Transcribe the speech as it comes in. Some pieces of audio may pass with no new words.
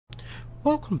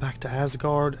Welcome back to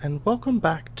Asgard, and welcome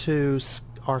back to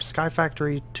our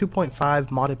SkyFactory 2.5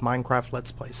 modded Minecraft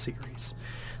Let's Play series.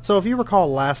 So if you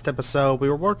recall last episode, we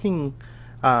were working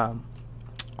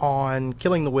on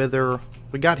killing the Wither.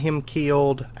 We got him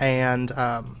killed and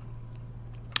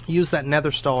used that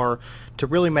Nether Star to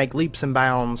really make leaps and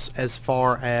bounds as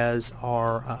far as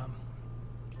our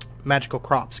magical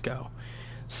crops go.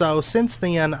 So since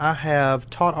then, I have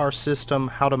taught our system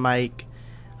how to make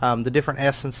the different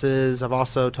essences. I've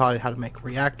also taught it how to make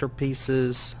reactor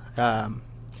pieces,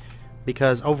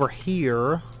 because over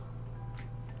here,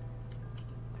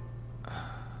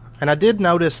 and I did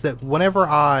notice that whenever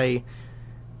my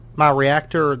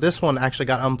reactor, this one actually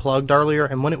got unplugged earlier,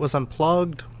 and when it was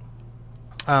unplugged,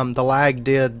 the lag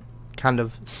did kind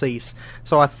of cease.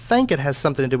 So I think it has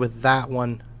something to do with that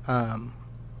one,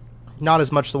 not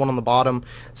as much the one on the bottom.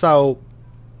 So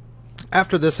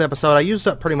after this episode, I used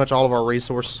up pretty much all of our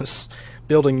resources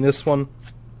building this one,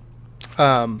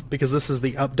 because this is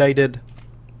the updated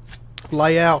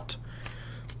layout.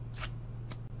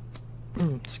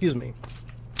 Excuse me.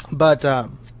 But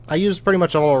I used pretty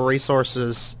much all our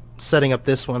resources setting up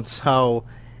this one, so,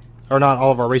 or not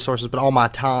all of our resources, but all my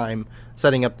time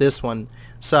setting up this one.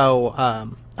 So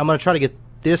I'm going to try to get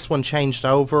this one changed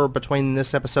over between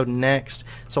this episode and next.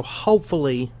 So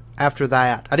hopefully after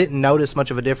that, I didn't notice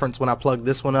much of a difference when I plugged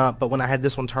this one up, but when I had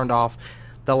this one turned off,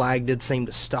 the lag did seem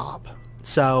to stop.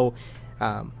 So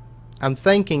I'm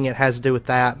thinking it has to do with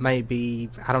that. Maybe,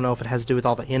 I don't know if it has to do with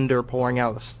all the ender pouring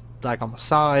out of the, like on the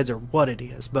sides, or what it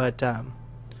is. But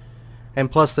and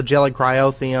plus the jelly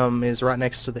cryothium is right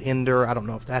next to the ender. I don't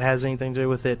know if that has anything to do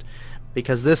with it,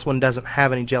 because this one doesn't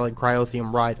have any jelly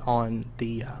cryothium right on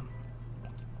the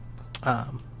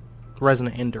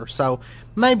resonant ender. So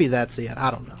maybe that's it.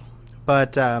 I don't know.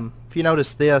 But if you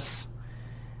notice, this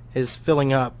is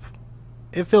filling up.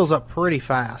 It fills up pretty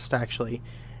fast, actually.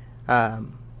 Now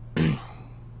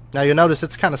you'll notice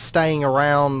it's kind of staying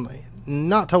around,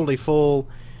 not totally full,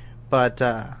 but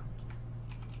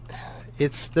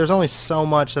there's only so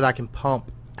much that I can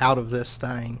pump out of this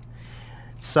thing.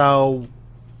 So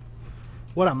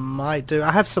what I might do,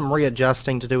 I have some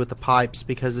readjusting to do with the pipes,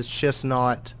 because it's just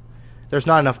not, there's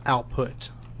not enough output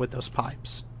with those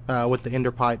pipes, with the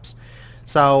ender pipes.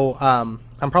 So I'm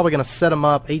probably going to set them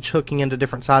up, each hooking into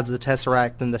different sides of the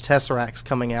Tesseract, and the Tesseract's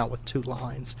coming out with 2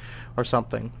 lines or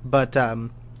something. But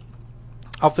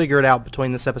I'll figure it out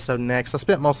between this episode and next. I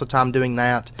spent most of the time doing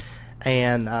that,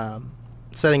 and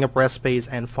setting up recipes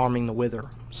and farming the Wither.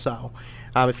 So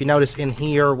if you notice in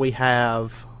here, we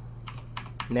have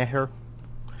Nether.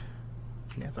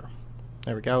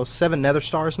 There we go. 7 Nether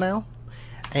stars now.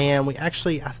 And we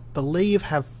actually, I believe,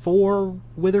 have 4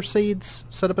 Wither seeds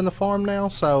set up in the farm now.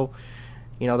 So,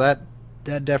 you know, that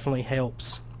definitely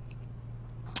helps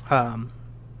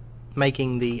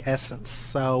making the essence.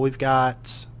 So we've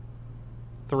got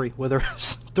 3 Wither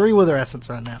 3 Wither essence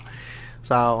right now.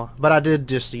 So, but I did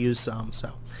just use some.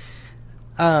 So,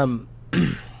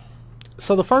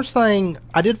 so the first thing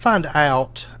I did find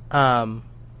out, and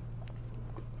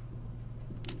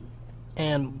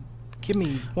give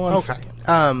me one second.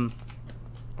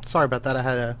 Sorry about that. I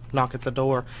had a knock at the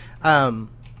door.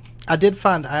 I did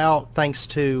find out, thanks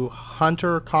to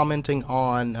Hunter commenting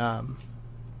on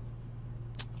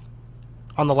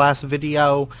the last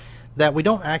video, that we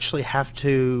don't actually have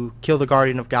to kill the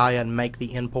Guardian of Gaia and make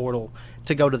the end portal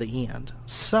to go to the end.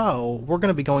 So we're going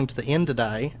to be going to the end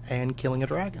today and killing a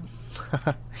dragon.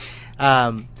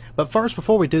 But first,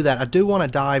 before we do that, I do want to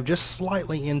dive just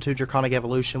slightly into Draconic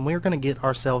Evolution. We're going to get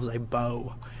ourselves a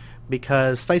bow,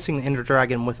 because facing the Ender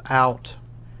Dragon without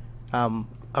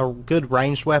a good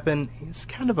ranged weapon is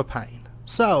kind of a pain.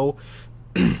 So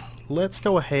let's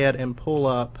go ahead and pull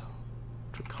up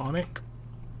Draconic,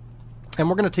 and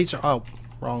we're going to teach our, oh,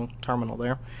 wrong terminal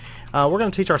there. We're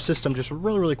going to teach our system just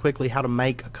really quickly how to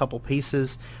make a couple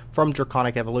pieces from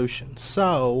Draconic Evolution.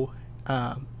 So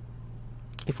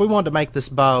if we wanted to make this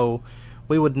bow,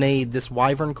 we would need this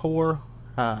Wyvern core,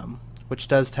 which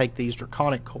does take these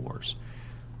Draconic cores.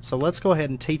 So let's go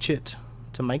ahead and teach it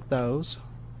to make those.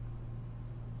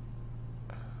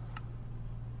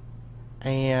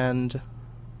 And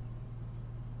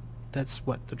that's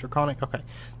what, the Draconic, okay.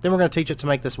 Then we're going to teach it to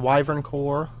make this Wyvern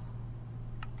core.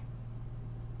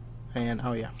 And,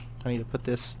 oh yeah, I need to put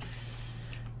this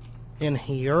in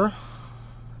here.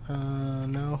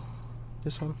 No,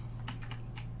 this one.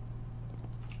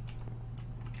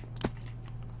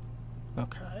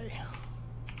 Okay.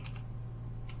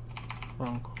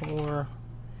 Wrong core.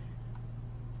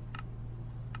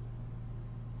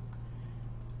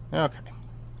 Okay.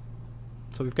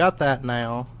 So we've got that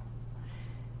now.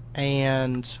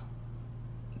 And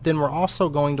then we're also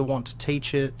going to want to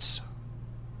teach it.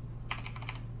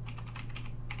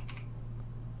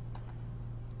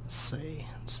 Let's see.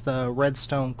 It's the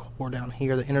redstone core down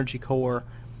here, the energy core.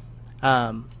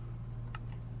 So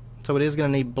it is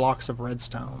going to need blocks of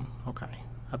redstone. Okay.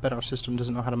 I bet our system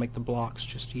doesn't know how to make the blocks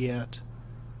just yet.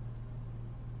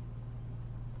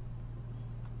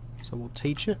 So we'll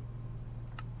teach it.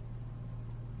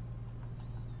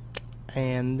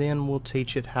 And then we'll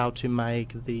teach it how to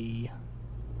make the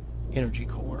energy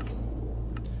core.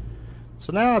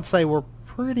 So now I'd say we're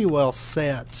pretty well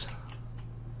set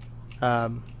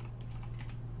to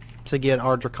get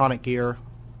our draconic gear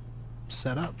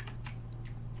set up.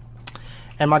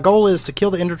 And my goal is to kill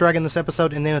the Ender Dragon this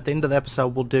episode, and then at the end of the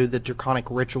episode we'll do the draconic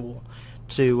ritual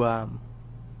to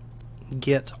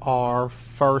get our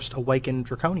first awakened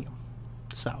draconium.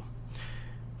 So,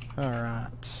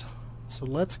 alright. So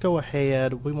let's go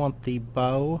ahead. We want the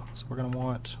bow, so we're going to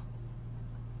want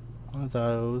one of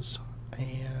those,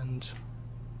 and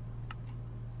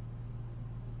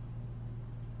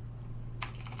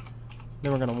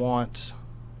then we're going to want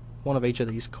one of each of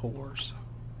these cores.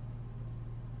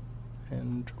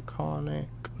 And draconic,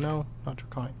 no, not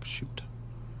draconic, shoot.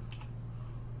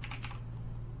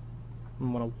 We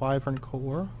want a wyvern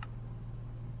core.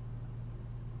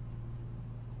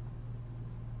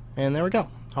 And there we go,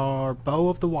 our bow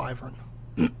of the wyvern.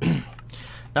 Now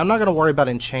I'm not going to worry about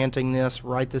enchanting this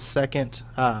right this second.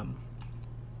 Oh,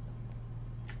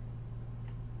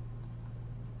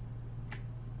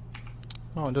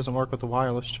 it doesn't work with the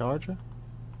wireless charger?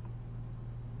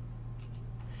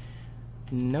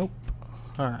 Nope.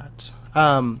 Alright.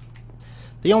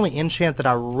 The only enchant that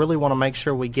I really want to make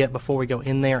sure we get before we go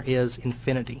in there is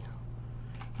infinity.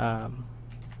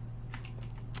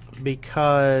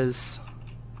 Because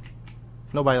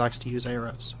nobody likes to use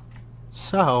arrows.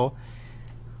 So,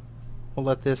 we'll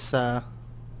let this why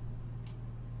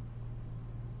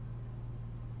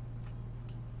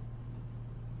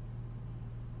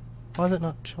is it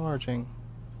not charging?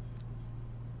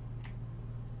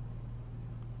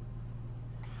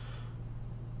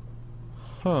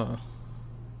 Huh.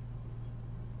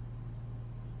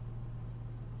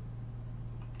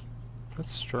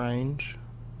 That's strange.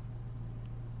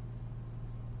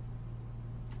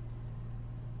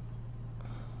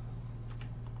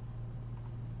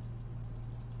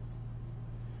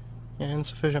 Yeah,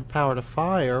 insufficient power to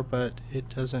fire, but it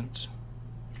doesn't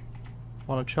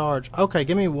want to charge. Okay,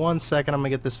 give me 1 second. I'm gonna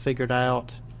get this figured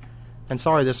out. And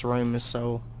sorry this room is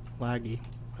so laggy,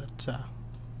 but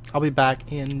I'll be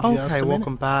back in just a minute. Okay,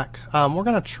 welcome back. We're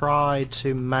gonna try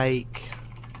to make,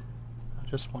 I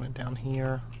just want it down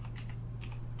here.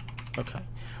 Okay,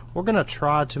 we're gonna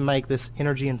try to make this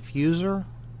energy infuser,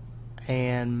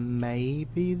 and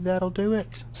maybe that'll do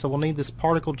it. So we'll need this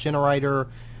particle generator.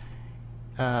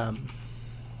 Let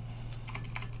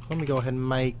me go ahead and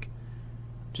make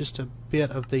just a bit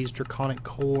of these draconic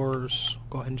cores.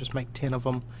 Go ahead and just make 10 of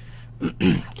them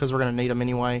because we're going to need them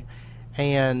anyway.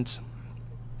 And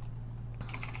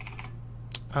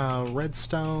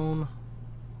redstone.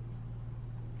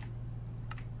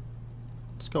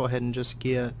 Let's go ahead and just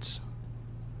get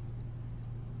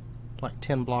like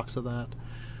 10 blocks of that.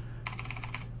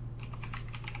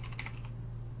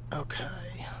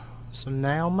 Okay, so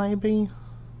now maybe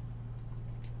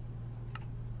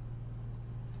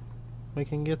we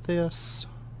can get this.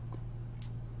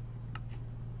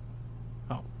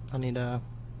 Oh, I need a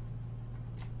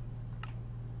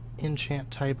enchant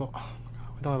table. Oh my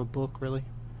God, we don't have a book really.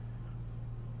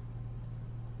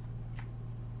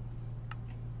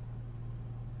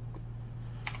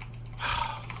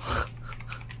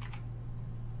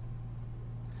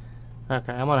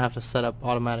 Okay, I'm gonna have to set up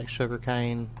automatic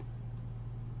sugarcane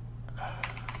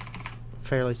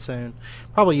fairly soon.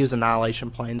 Probably use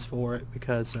annihilation planes for it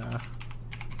because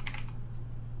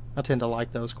I tend to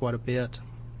like those quite a bit.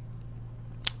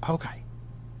 Okay,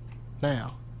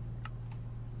 now,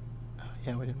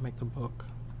 yeah, we didn't make the book.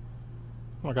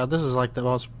 Oh my God, this is like the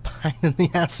most pain in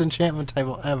the ass enchantment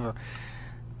table ever.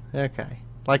 Okay,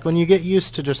 like when you get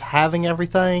used to just having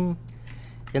everything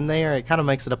in there, it kind of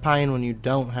makes it a pain when you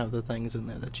don't have the things in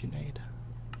there that you need.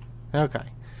 Okay,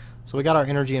 so we got our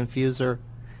energy infuser,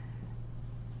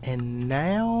 and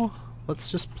now let's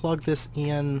just plug this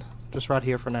in just right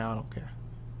here for now. I don't care.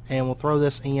 And we'll throw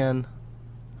this in.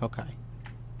 Okay,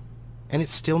 and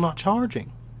it's still not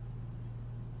charging.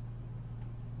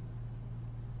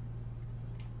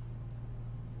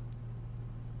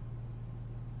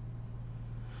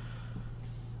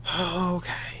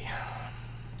 Okay.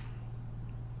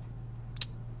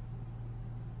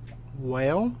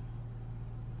 Well,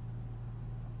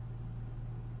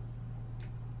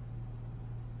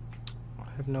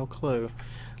 have no clue.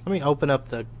 Let me open up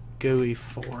the GUI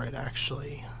for it,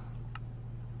 actually.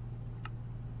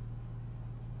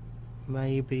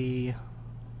 Maybe...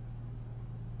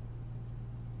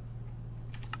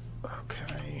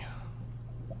 Okay.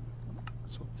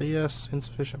 So this,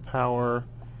 insufficient power.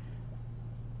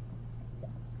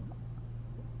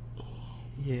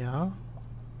 Yeah.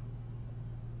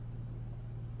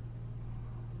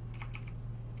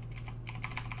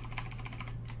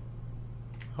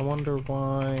 I wonder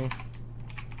why...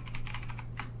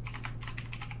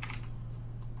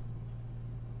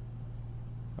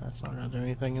 That's not gonna do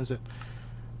anything, is it?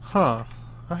 Huh.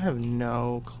 I have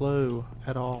no clue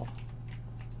at all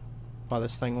why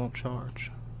this thing won't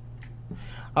charge.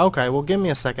 Okay, well give me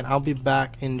a second. I'll be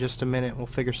back in just a minute. We'll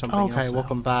figure something else out. Okay,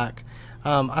 welcome back.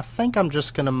 I think I'm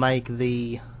just gonna make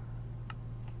the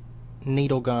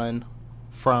needle gun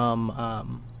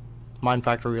from Mine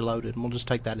Factory Reloaded, and we'll just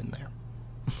take that in there.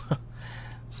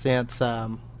 Since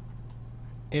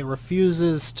it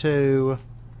refuses to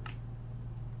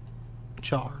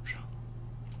charge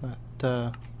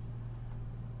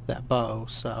that bow,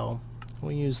 so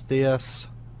we'll use this,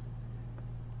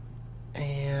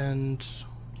 and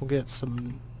we'll get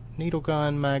some needle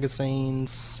gun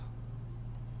magazines,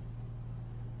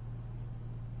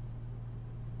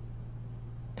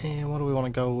 and what do we want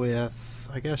to go with?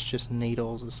 I guess just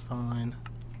needles is fine.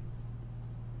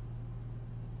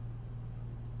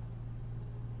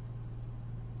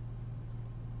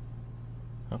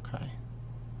 Okay.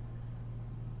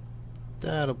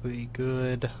 That'll be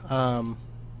good. Nope.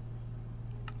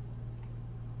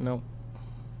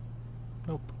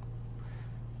 Nope.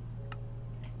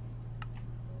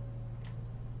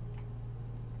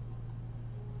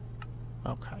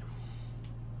 Okay.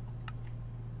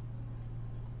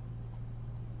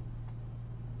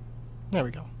 There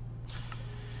we go.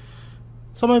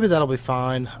 So maybe that'll be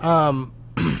fine.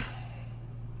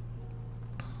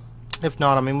 If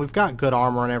not, I mean, we've got good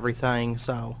armor and everything,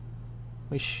 so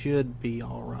we should be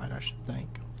alright, I should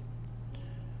think.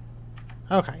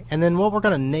 Okay, and then what we're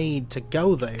going to need to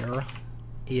go there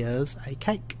is a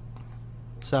cake.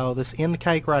 So this end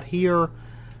cake right here,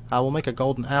 we'll make a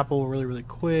golden apple really, really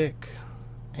quick.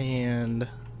 And...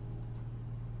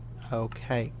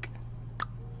 cake.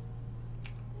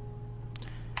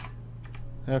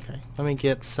 Okay, let me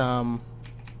get some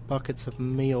buckets of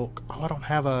milk. Oh, I don't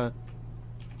have a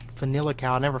vanilla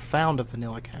cow. I never found a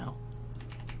vanilla cow.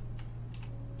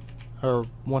 Or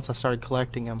once I started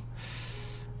collecting them.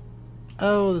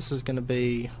 Oh, this is gonna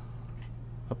be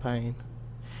a pain.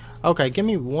 Okay, give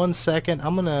me 1 second.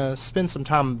 I'm gonna spend some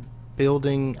time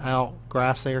building out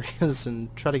grass areas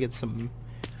and try to get some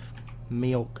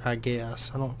milk, I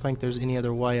guess. I don't think there's any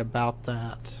other way about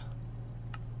that.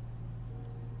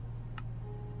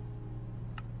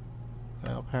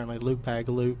 Well, apparently loot bag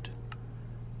loot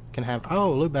can have...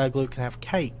 Oh, loot bag loot can have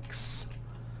cakes.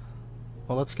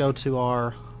 Well, let's go to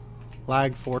our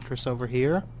lag fortress over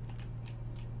here.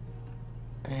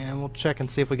 And we'll check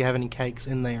and see if we can have any cakes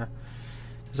in there.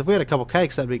 Because if we had a couple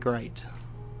cakes, that'd be great.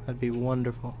 That'd be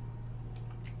wonderful.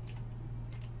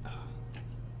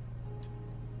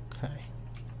 Okay.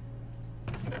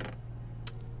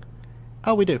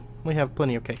 Oh, we do. We have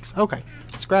plenty of cakes. Okay.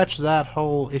 Scratch that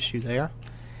whole issue there.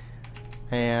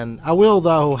 And I will,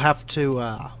 though, have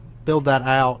to build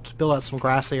out some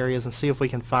grass areas and see if we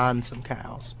can find some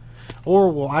cows. Or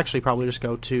we'll actually probably just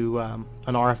go to an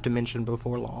RF dimension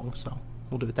before long, so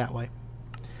we'll do it that way.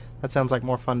 That sounds like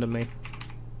more fun to me,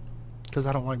 because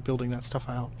I don't like building that stuff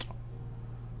out.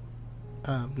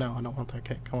 No, I don't want that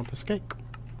cake. I want this cake.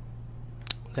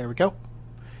 There we go.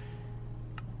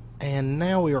 And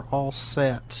now we are all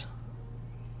set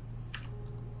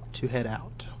to head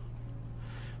out.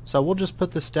 So we'll just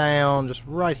put this down just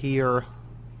right here.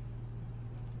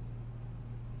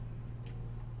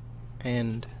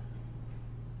 And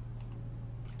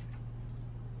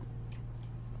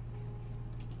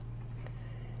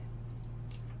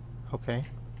okay.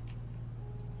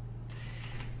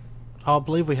 I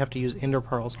believe we have to use ender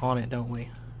pearls on it, don't we?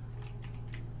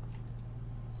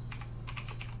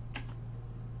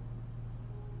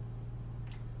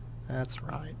 That's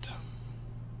right.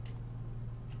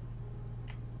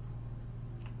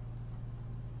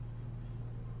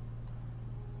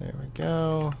 There we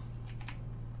go.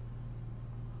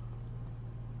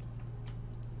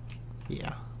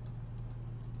 Yeah.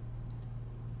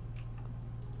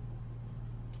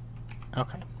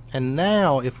 Okay. And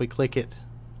now if we click it,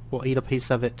 we'll eat a piece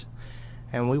of it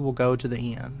and we will go to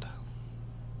the end.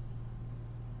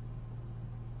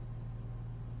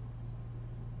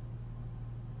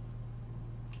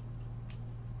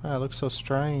 Wow, it looks so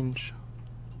strange.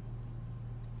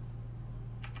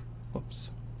 Whoops.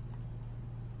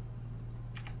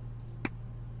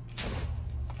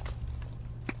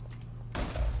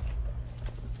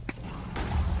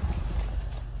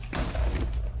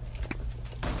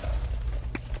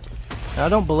 Now, I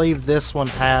don't believe this one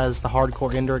has the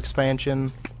hardcore Ender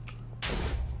expansion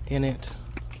in it.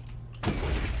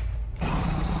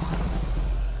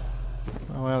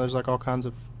 Oh well, there's like all kinds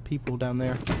of people down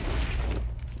there.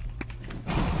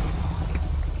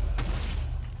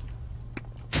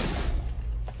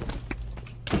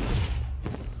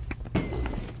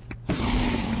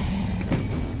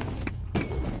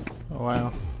 Oh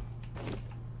wow.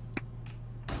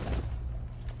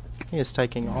 He is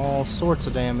taking all sorts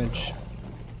of damage.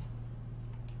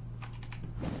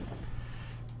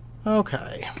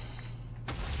 Okay.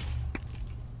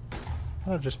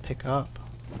 I'll just pick up.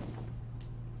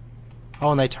 Oh,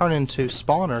 and they turn into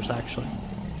spawners, actually.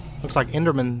 Looks like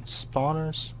Enderman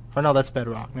spawners. Or no, that's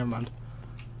bedrock. Never mind.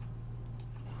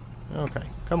 Okay.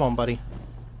 Come on, buddy.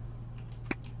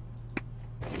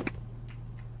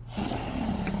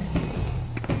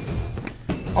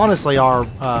 Honestly, our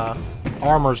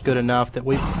armor's good enough that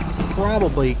we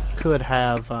probably could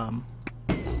have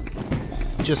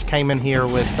just came in here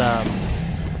with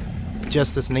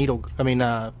just this needle. I mean,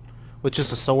 with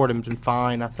just a sword and been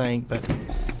fine, I think. But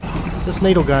this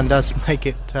needle gun does make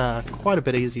it quite a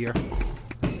bit easier.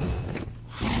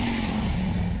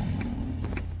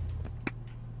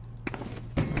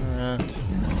 Alright.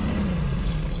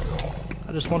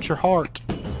 I just want your heart.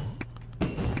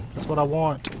 That's what I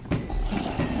want.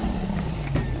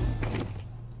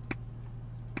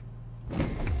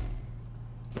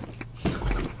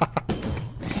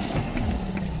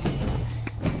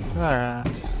 Alright.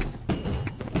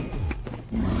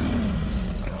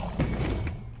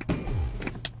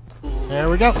 There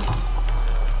we go.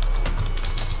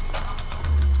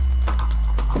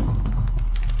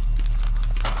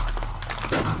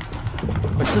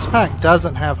 Which this pack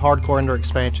doesn't have hardcore Ender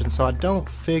expansion, so I don't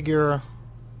figure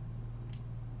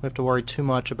we have to worry too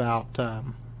much about,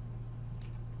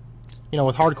 you know,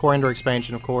 with hardcore Ender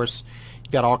expansion, of course,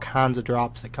 you got all kinds of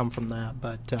drops that come from that,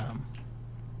 but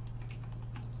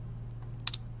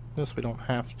this we don't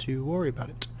have to worry about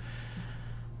it.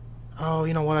 Oh,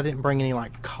 you know what? I didn't bring any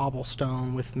like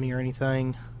cobblestone with me or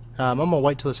anything. I'm gonna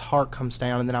wait till this heart comes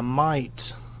down, and then I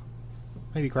might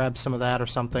maybe grab some of that or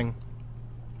something,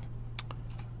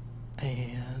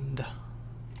 and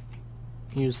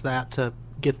use that to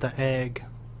get the egg.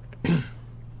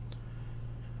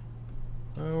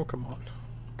 Oh, come on.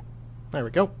 There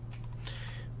we go.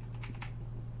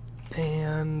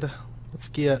 And let's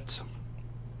get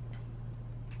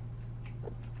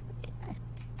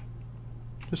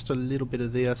just a little bit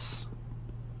of this.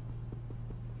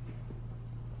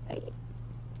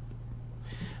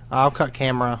 I'll cut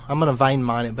camera. I'm gonna vein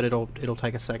mine it, but it'll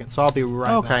take a second. So I'll be right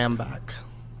back. Okay, I'm back.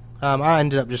 I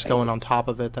ended up just going on top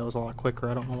of it. That was a lot quicker.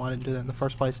 I don't know why I didn't do that in the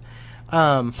first place.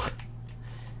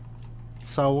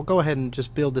 So we'll go ahead and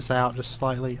just build this out just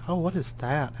slightly. Oh, what is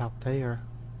that out there?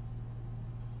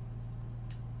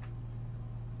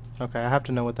 Okay, I have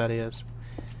to know what that is.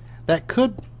 That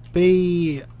could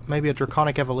be maybe a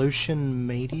draconic evolution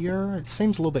meteor. It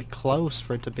seems a little bit close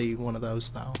for it to be one of those,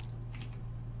 though.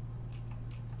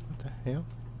 What the hell?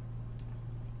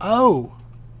 Oh!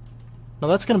 No,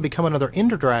 that's going to become another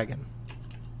Ender Dragon.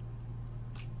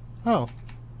 Oh,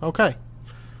 okay.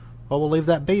 Well, we'll leave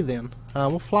that be then.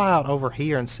 We'll fly out over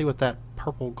here and see what that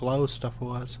purple glow stuff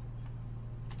was.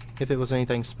 If it was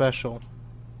anything special.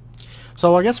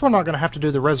 So I guess we're not going to have to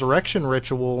do the resurrection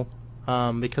ritual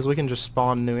because we can just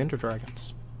spawn new Ender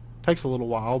Dragons. Takes a little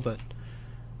while, but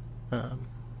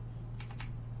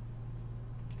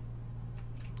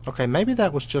okay, maybe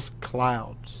that was just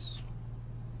clouds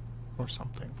or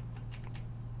something.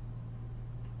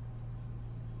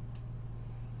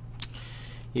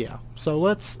 Yeah, so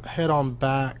let's head on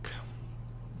back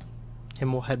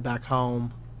and we'll head back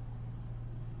home.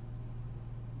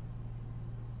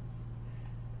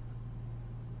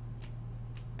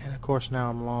 And of course now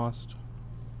I'm lost.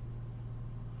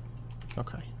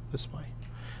 Okay, this way.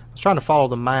 I was trying to follow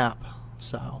the map,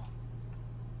 so.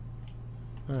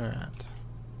 Alright.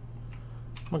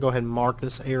 I'm gonna go ahead and mark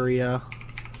this area.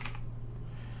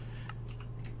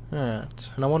 Alright,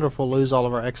 and I wonder if we'll lose all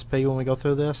of our XP when we go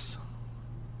through this.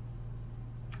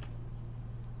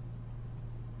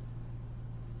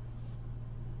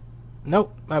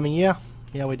 Nope. I mean,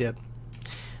 yeah, we did.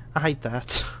 I hate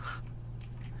that.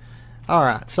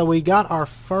 Alright, so we got our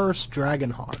first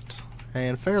dragon heart.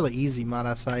 And fairly easy, might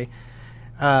I say.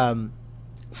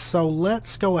 So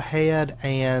let's go ahead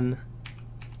and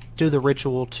do the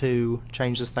ritual to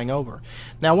change this thing over.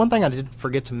 Now, one thing I did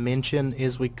forget to mention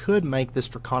is we could make this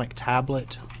draconic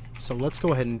tablet. So let's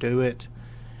go ahead and do it.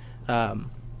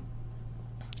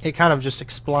 It kind of just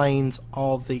explains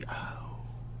all the... Oh.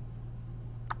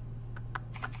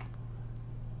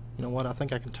 You know what? I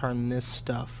think I can turn this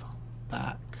stuff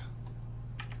back.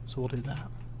 So we'll do that.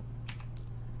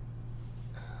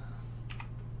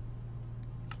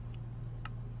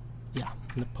 Yeah,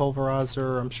 and the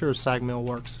pulverizer, I'm sure sag mill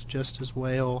works just as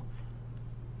well.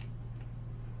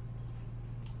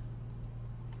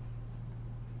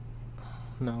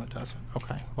 No, it doesn't.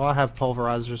 Okay. Well, I have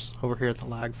pulverizers over here at the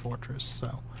lag fortress,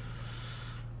 so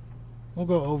we'll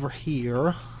go over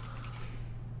here.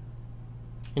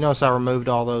 You notice I removed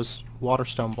all those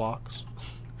waterstone blocks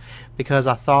because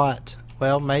I thought,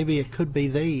 well, maybe it could be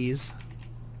these,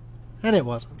 and it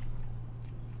wasn't.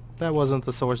 That wasn't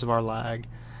the source of our lag.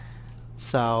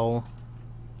 So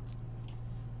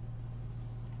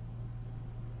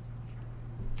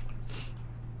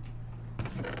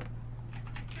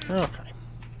okay.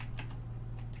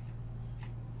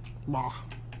 Bah.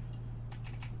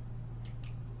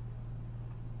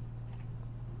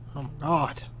 Oh my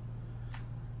God.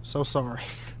 So sorry.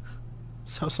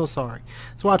 So sorry.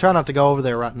 That's why I try not to go over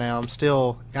there right now.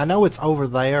 I know it's over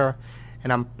there,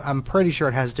 and I'm pretty sure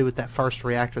it has to do with that first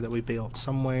reactor that we built.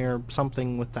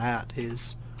 Something with that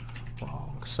is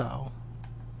wrong. So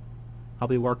I'll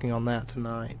be working on that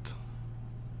tonight.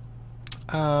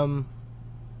 So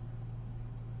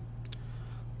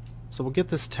we'll get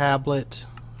this tablet,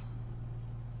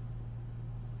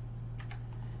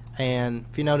 and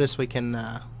if you notice, we can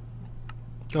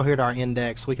go here to our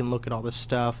index. We can look at all this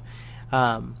stuff.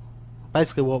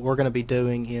 Basically what we're going to be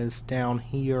doing is down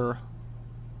here,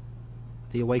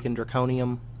 the awakened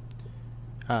draconium.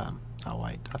 Oh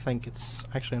wait, I think it's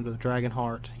actually under the dragon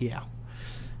heart. Yeah.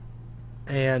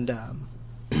 And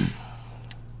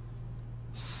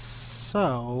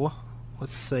so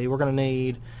let's see, we're going to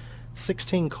need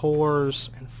 16 cores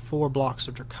and 4 blocks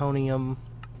of draconium.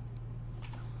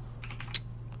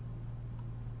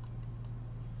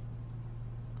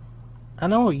 I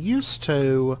know used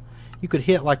to, you could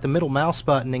hit like the middle mouse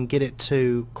button and get it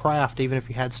to craft even if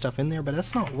you had stuff in there, but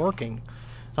that's not working.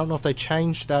 I don't know if they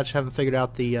changed it. I just haven't figured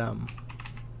out the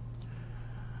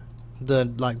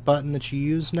like button that you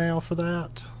use now for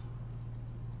that.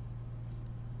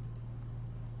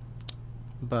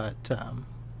 But I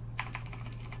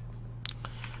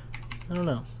don't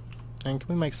know. And can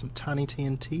we make some tiny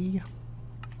TNT?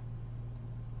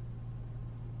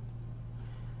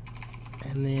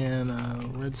 And then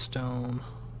redstone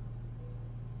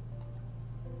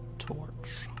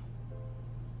torch.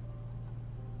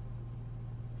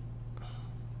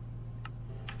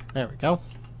 There we go.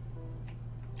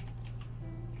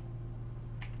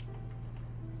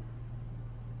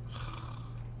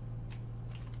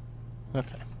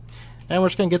 Okay. And we're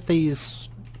just going to get these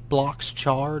blocks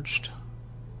charged.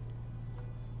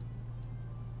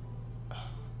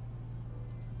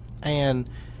 And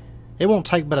it won't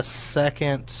take but a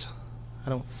second, I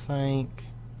don't think.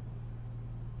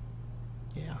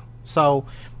 Yeah. So,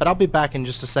 but I'll be back in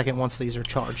just a second once these are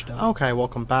charged up. Okay,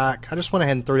 welcome back. I just went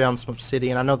ahead and threw down some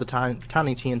obsidian. I know the tiny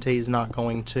TNT is not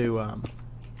going to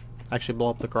actually blow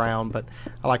up the ground, but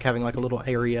I like having like a little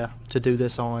area to do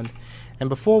this on. And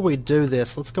before we do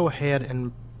this, let's go ahead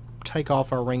and take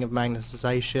off our ring of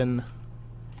magnetization.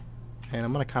 And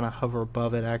I'm going to kind of hover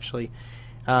above it actually.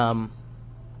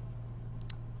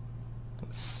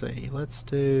 Let's see, let's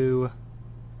do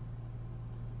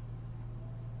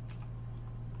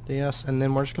this, and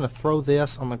then we're just going to throw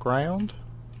this on the ground,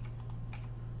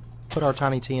 put our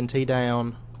tiny TNT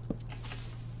down,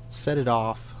 set it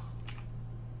off,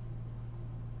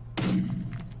 and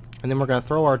then we're going to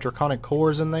throw our draconic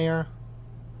cores in there.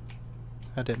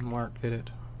 That didn't work, did it?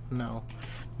 No.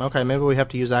 Okay, maybe we have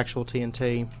to use actual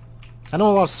TNT. I know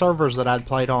a lot of servers that I'd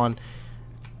played on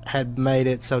had made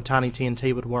it so tiny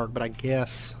TNT would work, but I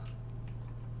guess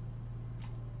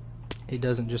it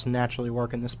doesn't just naturally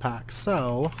work in this pack.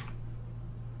 So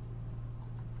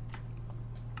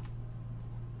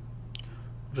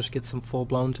we'll just get some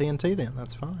full-blown TNT then.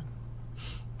 That's fine.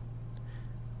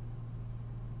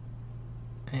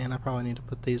 And I probably need to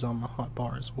put these on my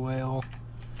hotbar as well.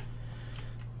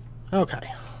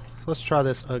 Okay, let's try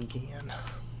this again.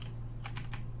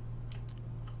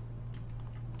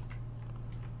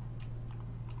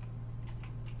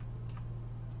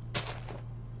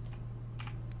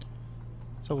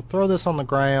 So we'll throw this on the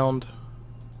ground.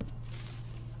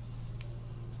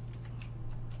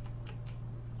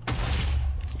 And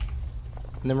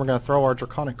then we're going to throw our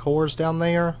draconic cores down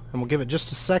there, and we'll give it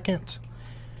just a second.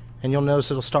 and you'll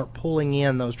notice it'll start pulling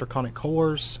in those draconic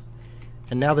cores.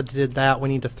 And now that it did that, we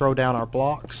need to throw down our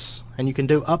blocks, and you can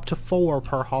do up to 4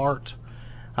 per heart,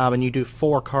 and you do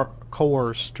 4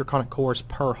 cores, draconic cores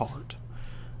per heart.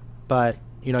 But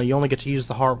you know, you only get to use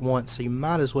the heart once, so you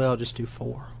might as well just do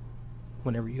 4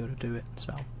 whenever you go to do it.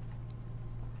 So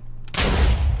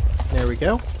there we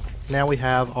go. Now we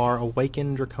have our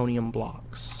awakened draconium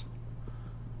blocks.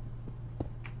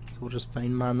 So we'll just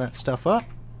vein mine that stuff up,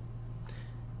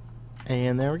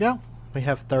 and there we go. We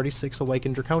have 36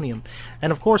 awakened draconium,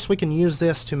 and of course we can use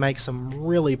this to make some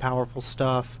really powerful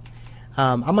stuff.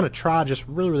 I'm going to try just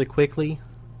really quickly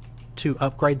to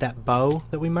upgrade that bow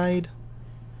that we made.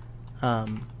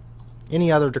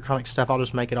 Any other draconic stuff I'll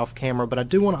just make it off camera, but I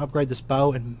do want to upgrade this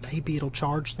bow, and maybe it'll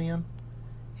charge then,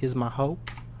 is my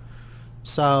hope.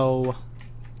 So,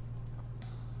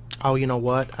 oh, you know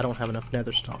what? I don't have enough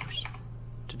nether stars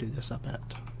to do this, I bet.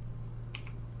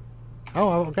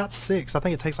 Oh, I got 6. I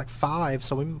think it takes like 5,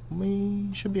 so we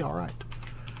should be alright.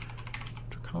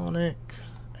 Draconic.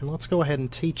 And let's go ahead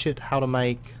and teach it how to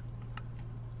make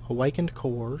awakened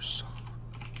cores.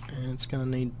 And it's going to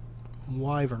need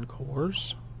wyvern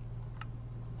cores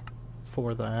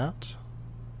for that.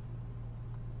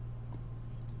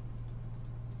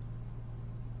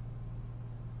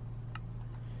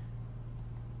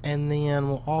 And then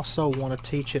we'll also want to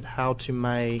teach it how to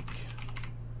make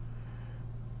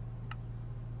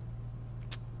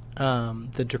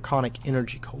the draconic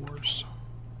energy cores.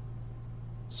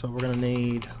 So we're going to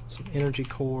need some energy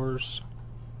cores.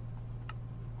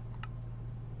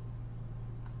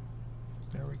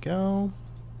 There we go.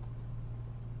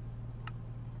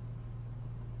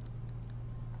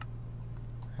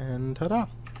 And ta-da!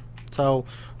 So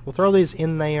we'll throw these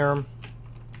in there.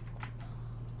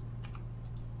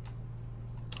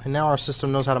 And now our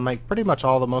system knows how to make pretty much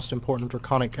all the most important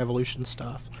draconic evolution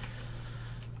stuff.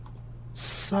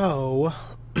 So,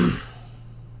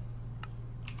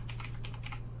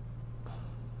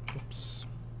 oops.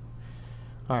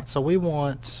 Alright, so we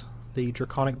want the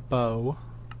draconic bow,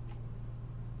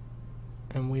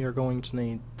 and we are going to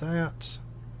need that,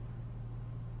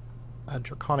 a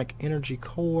draconic energy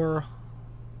core,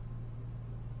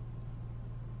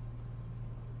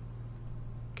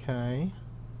 okay,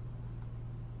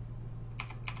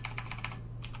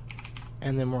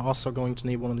 and then we're also going to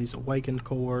need one of these awakened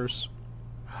cores.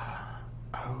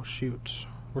 Oh shoot,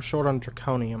 we're short on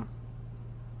draconium.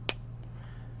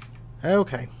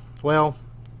 Okay, well,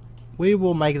 we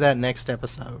will make that next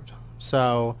episode.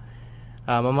 So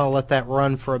I'm going to let that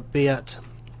run for a bit,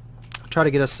 try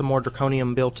to get us some more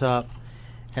draconium built up,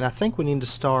 and I think we need to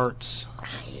start...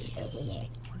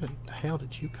 Where the hell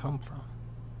did you come from?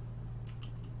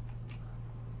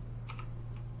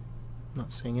 I'm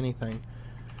not seeing anything.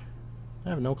 I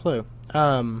have no clue.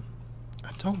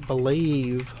 I don't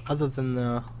believe, other than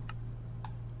the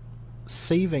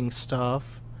sieving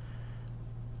stuff,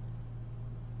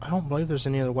 I don't believe there's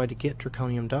any other way to get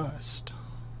draconium dust.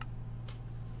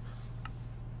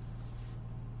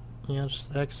 Yeah,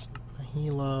 just X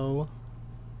Hilo.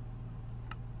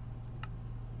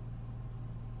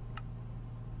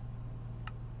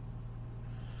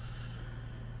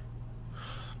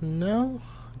 No,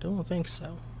 I don't think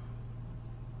so.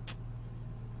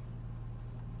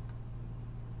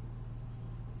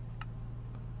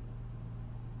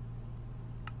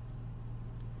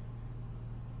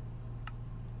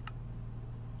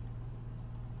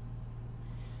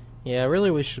 Yeah, really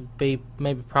we should be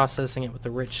maybe processing it with the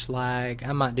rich slag.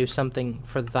 I might do something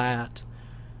for that.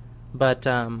 But,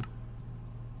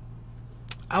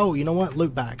 oh, you know what?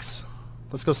 Loot bags.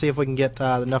 Let's go see if we can get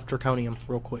enough draconium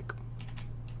real quick.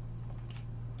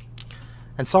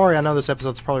 And sorry, I know this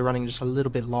episode's probably running just a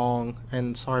little bit long,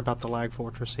 and sorry about the lag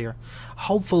fortress here.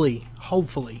 Hopefully,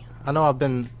 I know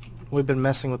we've been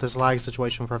messing with this lag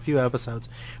situation for a few episodes,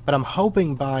 but I'm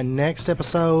hoping by next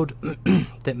episode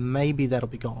that maybe that'll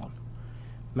be gone.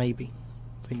 Maybe.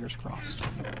 Fingers crossed.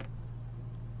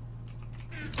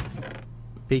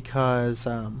 Because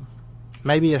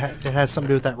maybe it has something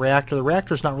to do with that reactor. The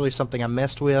reactor's not really something I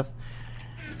messed with,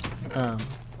 you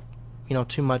know,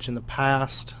 too much in the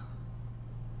past.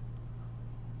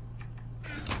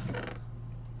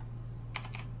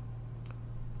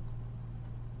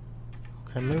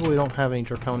 Okay, maybe we don't have any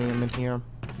draconium in here.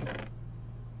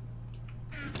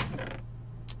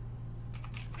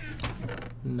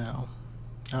 No.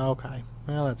 Okay.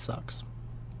 Well, that sucks.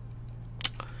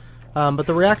 But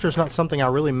the reactor is not something I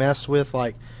really messed with,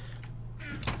 like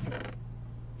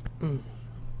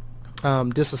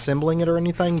disassembling it or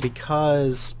anything,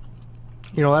 because,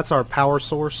 you know, that's our power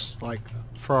source, like,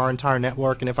 for our entire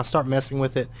network, and if I start messing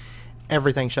with it,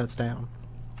 everything shuts down.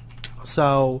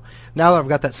 So now that I've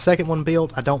got that second one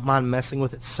built, I don't mind messing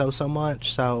with it so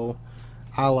much. So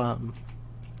I'll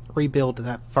rebuild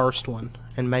that first one,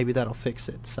 and maybe that'll fix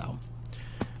it. So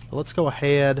let's go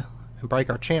ahead and break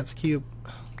our chance cube.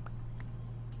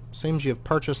 Seems you have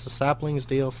purchased the saplings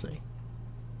DLC.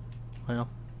 Well,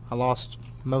 I lost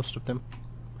most of them,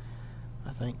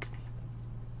 I think.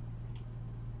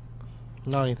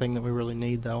 Not anything that we really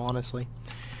need, though, honestly.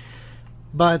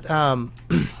 But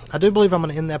I do believe I'm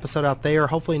going to end the episode out there.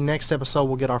 Hopefully next episode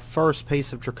we'll get our first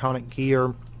piece of draconic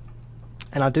gear.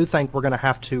 And I do think we're going to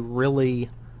have to really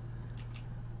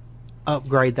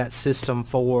upgrade that system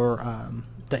for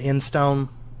the endstone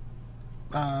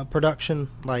production,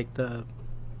 like the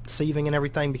sieving and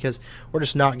everything, because we're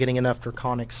just not getting enough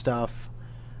draconic stuff,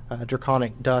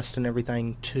 draconic dust and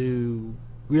everything to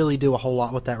really do a whole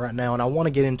lot with that right now. And I want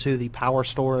to get into the power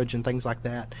storage and things like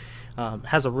that.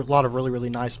 Has a lot of really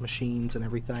nice machines and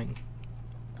everything.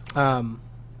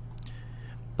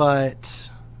 But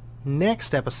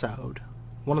next episode,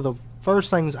 one of the first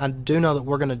things I do know that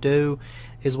we're going to do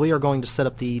is we are going to set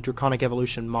up the Draconic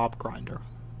Evolution mob grinder.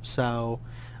 So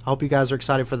I hope you guys are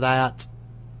excited for that.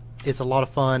 It's a lot of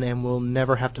fun, and we'll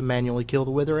never have to manually kill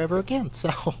the Wither ever again. So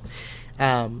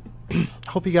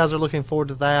hope you guys are looking forward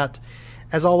to that.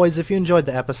 As always, if you enjoyed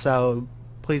the episode,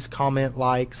 please comment,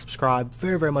 like, subscribe.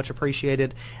 Very much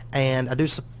appreciated. And I do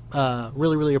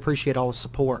really appreciate all the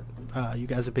support you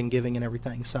guys have been giving and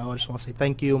everything. So I just want to say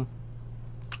thank you.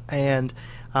 And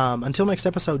until next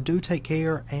episode, do take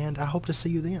care, and I hope to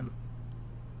see you then.